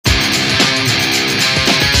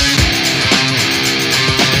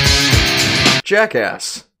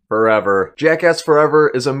Jackass Forever. Jackass Forever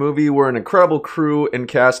is a movie where an incredible crew and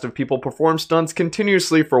cast of people perform stunts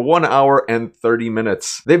continuously for 1 hour and 30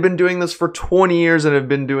 minutes. They've been doing this for 20 years and have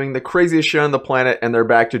been doing the craziest shit on the planet, and they're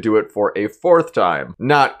back to do it for a 4th time.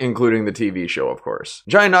 Not including the TV show, of course.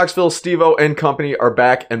 Johnny Knoxville, Steve-O, and company are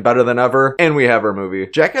back and better than ever, and we have our movie.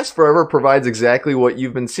 Jackass Forever provides exactly what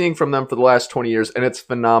you've been seeing from them for the last 20 years, and it's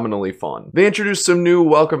phenomenally fun. They introduce some new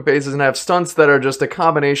welcome phases and have stunts that are just a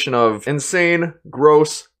combination of insane,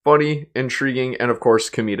 gross, funny, intriguing, and of course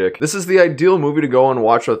comedic. This is the ideal movie to go and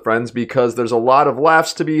watch with friends because there's a lot of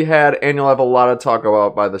laughs to be had and you'll have a lot to talk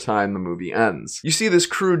about by the time the movie ends. You see this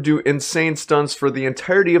crew do insane stunts for the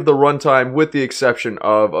entirety of the runtime with the exception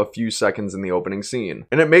of a few seconds in the opening scene.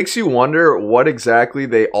 And it makes you wonder what exactly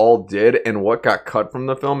they all did and what got cut from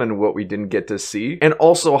the film and what we didn't get to see, and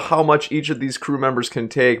also how much each of these crew members can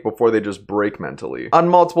take before they just break mentally. On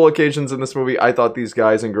multiple occasions in this movie, I thought these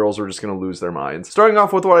guys and girls were just gonna lose their minds. Starting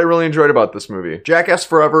off with what I really enjoyed about this movie. Jackass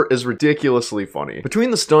Forever is ridiculously funny.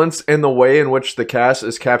 Between the stunts and the way in which the cast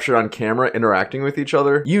is captured on camera interacting with each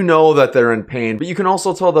other, you know that they're in pain, but you can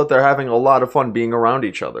also tell that they're having a lot of fun being around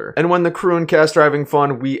each other. And when the crew and cast are having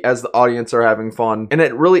fun, we as the audience are having fun, and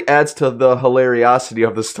it really adds to the hilariosity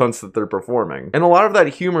of the stunts that they're performing. And a lot of that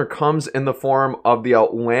humor comes in the form of the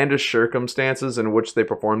outlandish circumstances in which they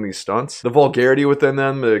perform these stunts, the vulgarity within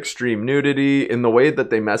them, the extreme nudity, in the way that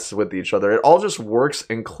they mess with each other. It all just works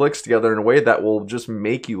and clicks together in a way that will just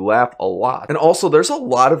make you laugh a lot. And also, there's a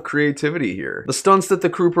lot of creativity here. The stunts that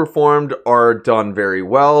the crew performed are done very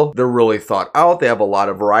well. They're really thought out. They have a lot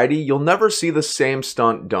of variety. You'll never see the same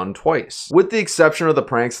stunt done twice, with the exception of the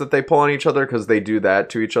pranks that they pull on each other, because they do that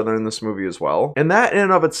to each other in this movie as well. And that in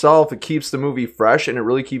and of itself, it keeps the movie fresh and it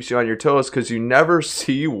really keeps you on your toes because you never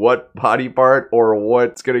see what body part or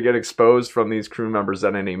what's going to get exposed from these crew members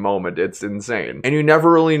at any moment. It's insane. And you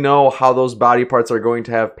never really know how those body parts are going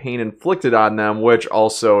to have pain inflicted on them, which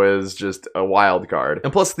also is just a wild card.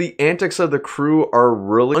 And plus, the antics of the crew are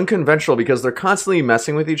really unconventional because they're constantly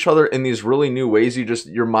messing with each other in these really new ways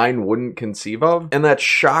your mind wouldn't conceive of, and that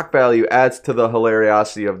shock value adds to the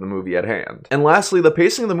hilariosity of the movie at hand. And lastly, the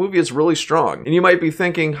pacing of the movie is really strong. And you might be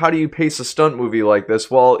thinking, how do you pace a stunt movie like this?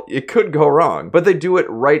 Well, it could go wrong, but they do it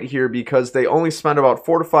right here because they only spend about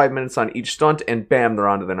 4 to 5 minutes on each stunt and bam, they're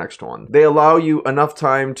on to the next one. They allow you enough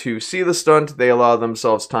time to see the stunt, they allow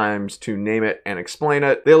themselves times to name it and explain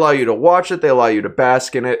it, they allow you to watch it, they allow you to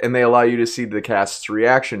bask in it, and they allow you to see the cast's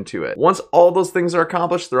reaction to it. Once all those things are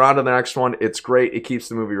accomplished, they're on to the next one. It's great. It keeps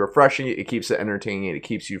the movie refreshing, it keeps it entertaining, and it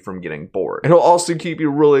keeps you from getting bored. It'll also keep you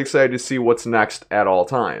really excited to see what's next at all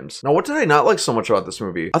times. Now, what did I not like so much about this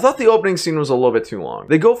movie? I thought the opening scene was a little bit too long.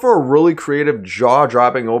 They go for a really creative,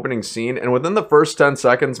 jaw-dropping opening scene, and within the first 10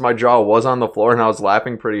 seconds, my jaw was on the floor and I was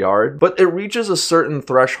laughing pretty hard. But it reaches a certain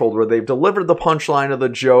threshold where they've delivered the punchline of the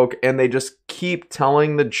joke and they just keep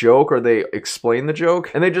telling the joke, or they explain the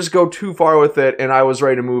joke, and they just go too far with it, and I was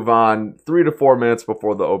ready to move on 3 to 4 minutes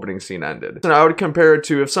before the opening scene ended. And I would compare it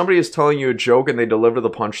to if somebody is telling you a joke and they deliver the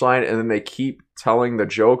punchline and then they keep telling the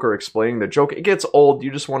joke or explaining the joke, it gets old.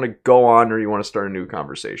 You just want to go on or you want to start a new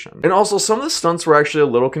conversation. And also, some of the stunts were actually a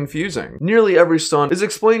little confusing. Nearly every stunt is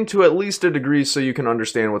explained to at least a degree so you can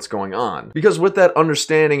understand what's going on, because with that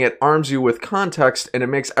understanding, it arms you with context and it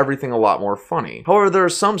makes everything a lot more funny. However, there are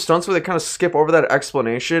some stunts where they kind of skip over that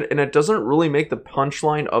explanation and it doesn't really make the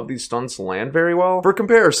punchline of these stunts land very well. For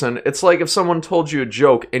comparison, it's like if someone told you a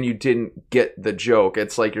joke and you didn't get the joke.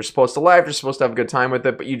 It's like you're supposed to laugh, you're supposed to have a good time with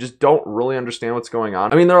it, but you just don't really understand what's going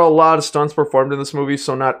on. I mean, there are a lot of stunts performed in this movie,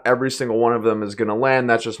 so not every single one of them is gonna land.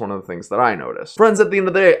 That's just one of the things that I noticed. Friends, at the end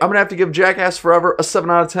of the day, I'm gonna have to give Jackass Forever a 7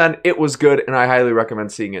 out of 10. It was good, and I highly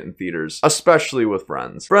recommend seeing it in theaters, especially with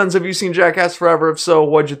friends. Friends, have you seen Jackass Forever? If so,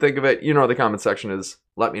 what'd you think of it? You know what the comment section is.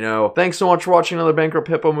 Let me know. Thanks so much for watching another Bankrupt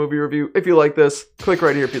Hippo movie review. If you like this, click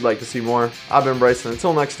right here if you'd like to see more. I've been Bryson.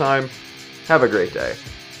 Until next time, have a great day.